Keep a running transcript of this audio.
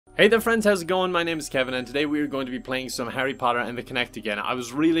Hey there friends, how's it going? My name is Kevin and today we are going to be playing some Harry Potter and the Kinect again. I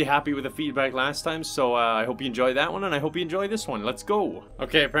was really happy with the feedback last time, so I hope you enjoyed that one and I hope you enjoy this one. Let's go!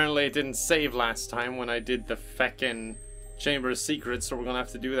 Okay, apparently it didn't save last time when I did the feckin' Chamber of Secrets, so we're gonna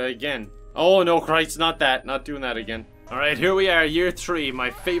have to do that again. Oh no, Christ, not that. Not doing that again. Alright, here we are, year 3,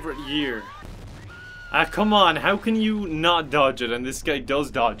 my favorite year. Ah, come on, how can you not dodge it and this guy does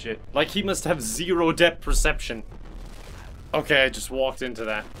dodge it? Like he must have zero depth perception. Okay, I just walked into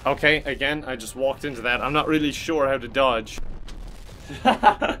that. Okay, again, I just walked into that. I'm not really sure how to dodge.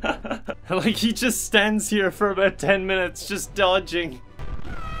 Like, he just stands here for about 10 minutes just dodging.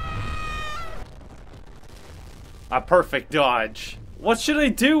 A perfect dodge. What should I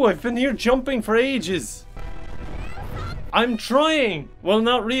do? I've been here jumping for ages. I'm trying. Well,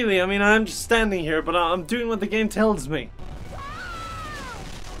 not really. I mean, I'm just standing here, but I'm doing what the game tells me.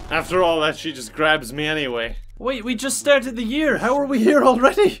 After all that, she just grabs me anyway. Wait, we just started the year. How are we here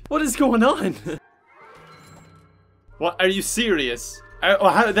already? What is going on? What? Are you serious?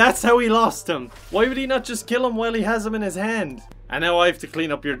 That's how he lost him. Why would he not just kill him while he has him in his hand? And now I have to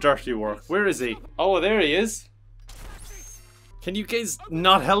clean up your dirty work. Where is he? Oh, there he is. Can you guys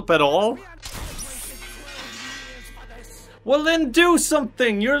not help at all? Well then do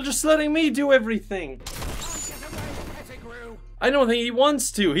something. You're just letting me do everything. I don't think he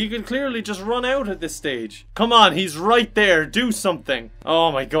wants to. He could clearly just run out at this stage. Come on, he's right there. Do something.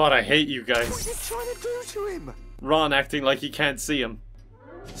 Oh my god, I hate you guys. What are you trying to do to him? Ron acting like he can't see him.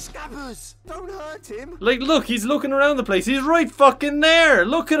 Scabbers, don't hurt him. Like, look, he's looking around the place. He's right fucking there.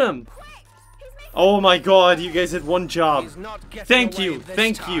 Look at him. Oh my god, you guys did one job. Thank you,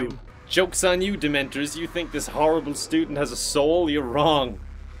 thank you. Joke's on you, Dementors. You think this horrible student has a soul? You're wrong.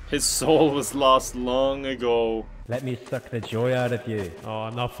 His soul was lost long ago. Let me suck the joy out of you. Oh,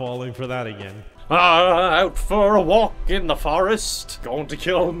 I'm not falling for that again. Out for a walk in the forest. Going to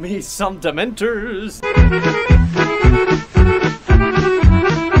kill me some Dementors.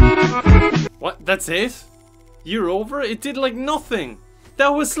 What? That's it? You're over? It did like nothing. That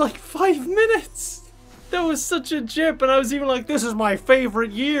was like 5 minutes. That was such a jip, and I was even like, this is my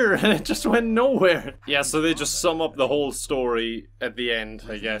favorite year, and it just went nowhere. Yeah, so they just sum up the whole story at the end,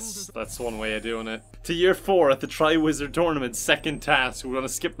 I guess. That's one way of doing it. To year 4 at the Triwizard Tournament, second task. We're gonna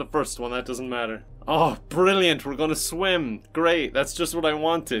skip the first one, that doesn't matter. Oh, brilliant, we're gonna swim. Great, that's just what I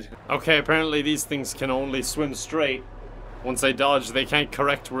wanted. Okay, apparently these things can only swim straight. Once I dodge, they can't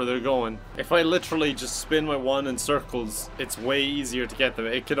correct where they're going. If I literally just spin my wand in circles, it's way easier to get them.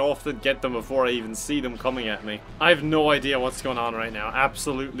 It can often get them before I even see them coming at me. I have no idea what's going on right now.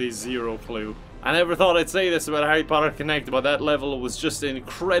 Absolutely zero clue. I never thought I'd say this about Harry Potter Kinect, but that level was just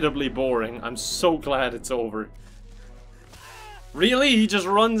incredibly boring. I'm so glad it's over. Really? He just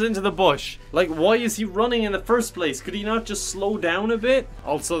runs into the bush. Like, why is he running in the first place? Could he not just slow down a bit?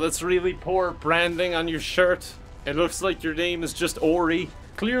 Also, that's really poor branding on your shirt. It looks like your name is just Ori.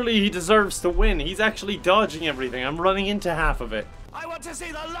 Clearly he deserves to win. He's actually dodging everything. I'm running into half of it. I want to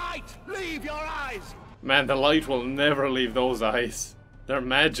see the light. Leave your eyes. Man, the light will never leave those eyes. They're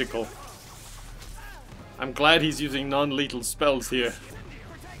magical. I'm glad he's using non-lethal spells here.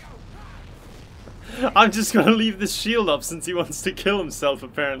 I'm just gonna leave this shield up since he wants to kill himself,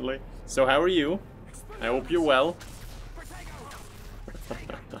 apparently. So how are you? I hope you're well.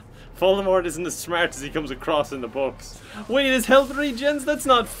 Voldemort isn't as smart as he comes across in the books. Wait, his health regens? That's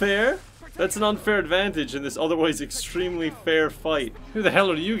not fair. That's an unfair advantage in this otherwise extremely fair fight. Who the hell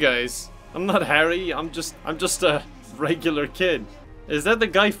are you guys? I'm not Harry. I'm just a regular kid. Is that the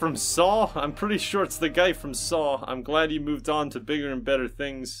guy from Saw? I'm pretty sure it's the guy from Saw. I'm glad you moved on to bigger and better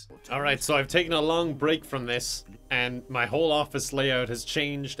things. Alright, so I've taken a long break from this, and my whole office layout has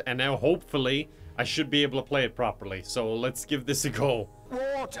changed, and now hopefully I should be able to play it properly. So let's give this a go.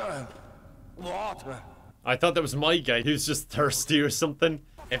 Water. Water. I thought that was my guy. He was just thirsty or something.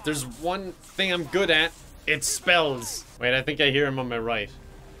 If there's one thing I'm good at, it's spells. Wait, I think I hear him on my right.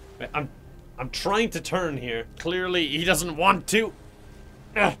 Wait, I'm trying to turn here. Clearly, he doesn't want to.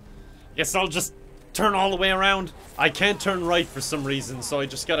 Guess I'll just turn all the way around. I can't turn right for some reason, so I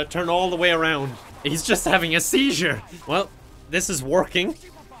just gotta turn all the way around. He's just having a seizure. Well, this is working.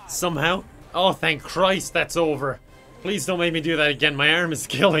 Somehow. Oh, thank Christ, that's over. Please don't make me do that again. My arm is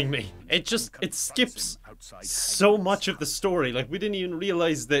killing me. It skips so much of the story. Like, we didn't even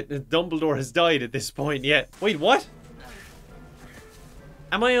realize that Dumbledore has died at this point yet. Wait, what?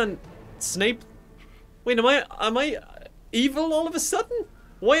 Am I on Snape? Wait, am I evil all of a sudden?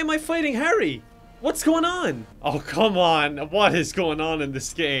 Why am I fighting Harry? What's going on? Oh, come on. What is going on in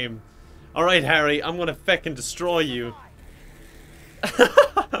this game? Alright, Harry, I'm gonna feckin' destroy you.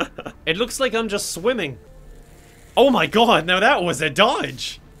 It looks like I'm just swimming. Oh my god, now that was a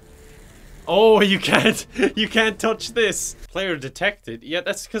dodge! Oh, you can't touch this. Player detected. Yeah,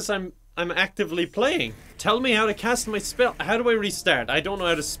 that's because I'm actively playing. Tell me how to cast my spell. How do I restart? I don't know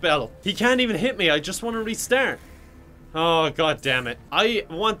how to spell. He can't even hit me. I just want to restart. Oh, god damn it. I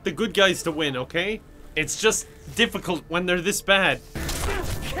want the good guys to win, okay? It's just difficult when they're this bad.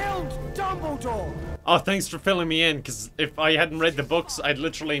 You've killed Dumbledore! Oh, thanks for filling me in, because if I hadn't read the books, I'd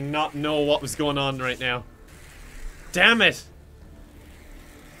literally not know what was going on right now. Damn it!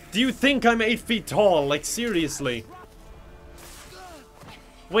 Do you think I'm 8 feet tall? Like, seriously?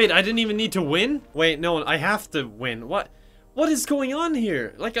 Wait, I didn't even need to win? Wait, no, I have to win. What is going on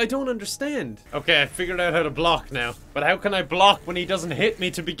here? Like, I don't understand. Okay, I figured out how to block now. But how can I block when he doesn't hit me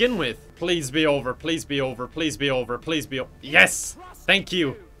to begin with? Please be over, please be over, please be over, please be over. Yes! Thank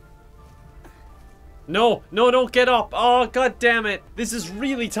you. No, no, don't get up. Oh, god damn it. This is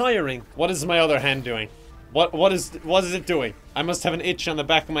really tiring. What is my other hand doing? What is it doing? I must have an itch on the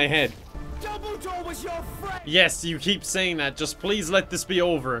back of my head. Dumbledore was your friend! Yes, you keep saying that. Just please let this be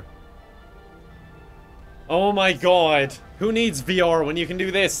over. Oh my god. Who needs VR when you can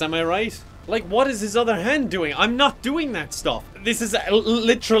do this, am I right? Like, what is his other hand doing? I'm not doing that stuff. This is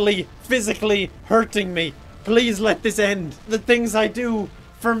literally, physically hurting me. Please let this end. The things I do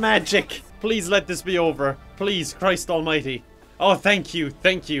for magic. Please let this be over. Please, Christ almighty. Oh, thank you,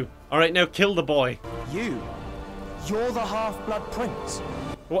 thank you. Alright, now kill the boy. You're the Half-Blood Prince.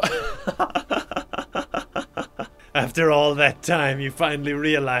 After all that time, you finally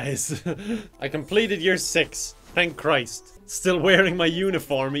realize. I completed year 6. Thank Christ. Still wearing my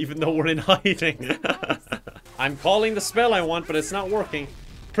uniform even though we're in hiding. I'm calling the spell I want, but it's not working.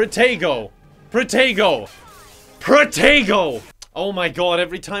 Protego! Protego! Protego! Oh my god,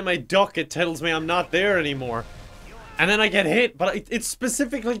 every time I duck it tells me I'm not there anymore. And then I get hit, but it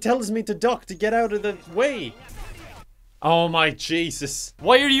specifically tells me to duck to get out of the way. Oh my Jesus.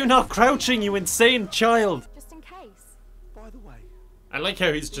 Why are you not crouching, you insane child? Just in case. By the way, I like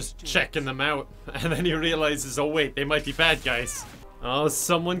how he's just checking them out. And then he realizes, oh wait, they might be bad guys. Oh,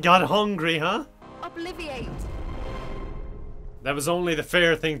 someone got hungry, huh? Obliviate. That was only the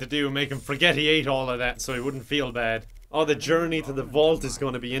fair thing to do, make him forget he ate all of that so he wouldn't feel bad. Oh, the journey to the vault is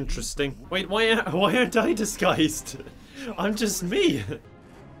going to be interesting. Wait, why aren't I disguised? I'm just me.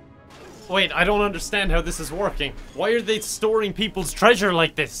 Wait, I don't understand how this is working. Why are they storing people's treasure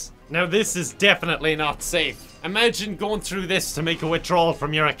like this? Now this is definitely not safe. Imagine going through this to make a withdrawal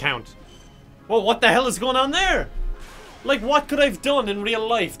from your account. Well, what the hell is going on there? Like, what could I've done in real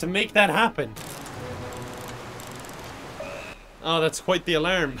life to make that happen? Oh, that's quite the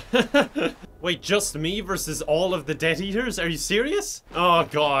alarm. Wait, just me versus all of the Death Eaters? Are you serious? Oh,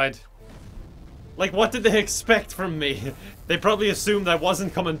 God. Like, what did they expect from me? They probably assumed I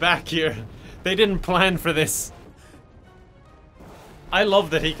wasn't coming back here. They didn't plan for this. I love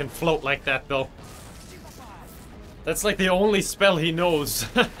that he can float like that, though. That's like the only spell he knows.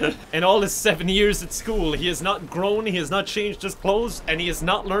 In all his 7 years at school, he has not grown, he has not changed his clothes, and he has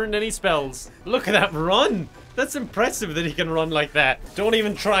not learned any spells. Look at that run! That's impressive that he can run like that. Don't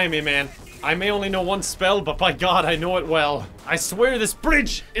even try me, man. I may only know one spell, but by God, I know it well. I swear this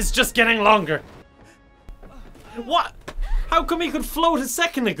bridge is just getting longer. What? How come he could float a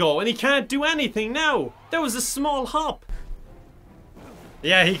second ago and he can't do anything now? That was a small hop.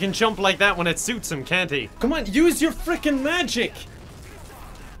 Yeah, he can jump like that when it suits him, can't he? Come on, use your frickin' magic!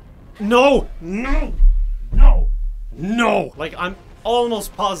 No! No! No! No! Like, I'm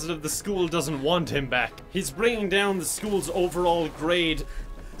almost positive the school doesn't want him back. He's bringing down the school's overall grade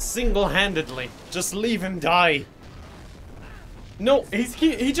single-handedly. Just leave him die. No,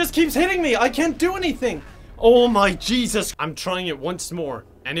 he just keeps hitting me. I can't do anything. Oh my Jesus. I'm trying it once more.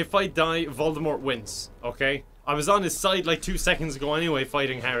 And if I die, Voldemort wins. Okay? I was on his side like 2 seconds ago anyway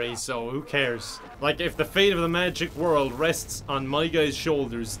fighting Harry, so who cares? Like, if the fate of the magic world rests on my guy's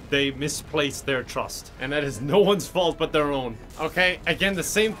shoulders, they misplaced their trust. And that is no one's fault but their own. Okay, again, the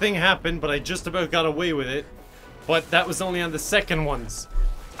same thing happened, but I just about got away with it. But that was only on the second ones.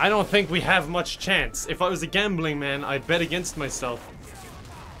 I don't think we have much chance. If I was a gambling man, I'd bet against myself.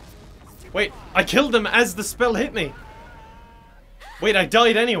 Wait, I killed him as the spell hit me. Wait, I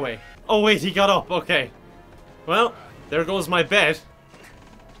died anyway. Oh wait, he got up, okay. Well, there goes my bet.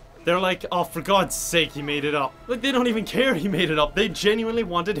 They're like, oh, for God's sake, he made it up. Like, they don't even care he made it up. They genuinely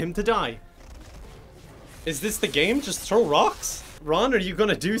wanted him to die. Is this the game? Just throw rocks? Ron, are you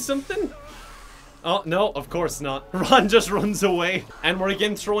gonna do something? Oh, no, of course not. Ron just runs away. And we're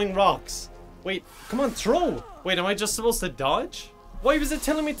again throwing rocks. Wait, come on, throw. Wait, am I just supposed to dodge? Why was it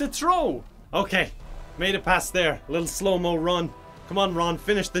telling me to throw? Okay, made it past there. Little slow-mo run. Come on, Ron,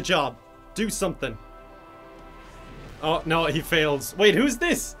 finish the job. Do something. Oh, no, he fails. Wait, who's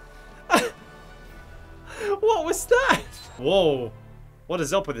this? What was that? Whoa. What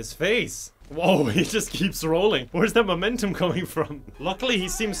is up with his face? Whoa, he just keeps rolling. Where's that momentum coming from? Luckily, he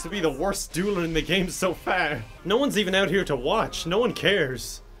seems to be the worst dueler in the game so far. No one's even out here to watch. No one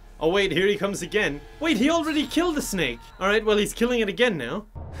cares. Oh wait, here he comes again. Wait, he already killed the snake. Alright, well he's killing it again now.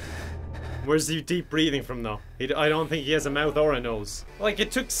 Where's the deep breathing from though? I don't think he has a mouth or a nose. Like,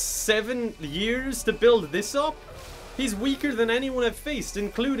 it took 7 years to build this up? He's weaker than anyone I've faced,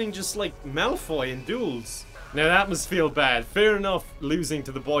 including just like Malfoy in duels. Now that must feel bad. Fair enough losing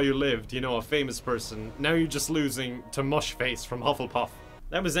to the boy who lived, you know, a famous person. Now you're just losing to Mushface from Hufflepuff.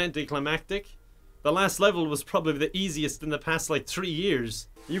 That was anticlimactic. The last level was probably the easiest in the past like 3 years.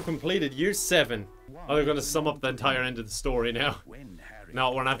 You completed year 7. Oh, they're gonna sum up the entire end of the story now.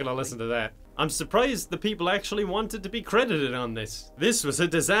 No, we're not gonna listen to that. I'm surprised the people actually wanted to be credited on this. This was a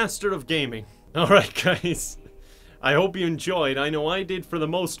disaster of gaming. Alright guys, I hope you enjoyed. I know I did for the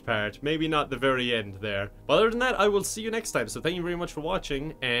most part. Maybe not the very end there. But other than that, I will see you next time. So thank you very much for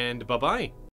watching, and bye-bye.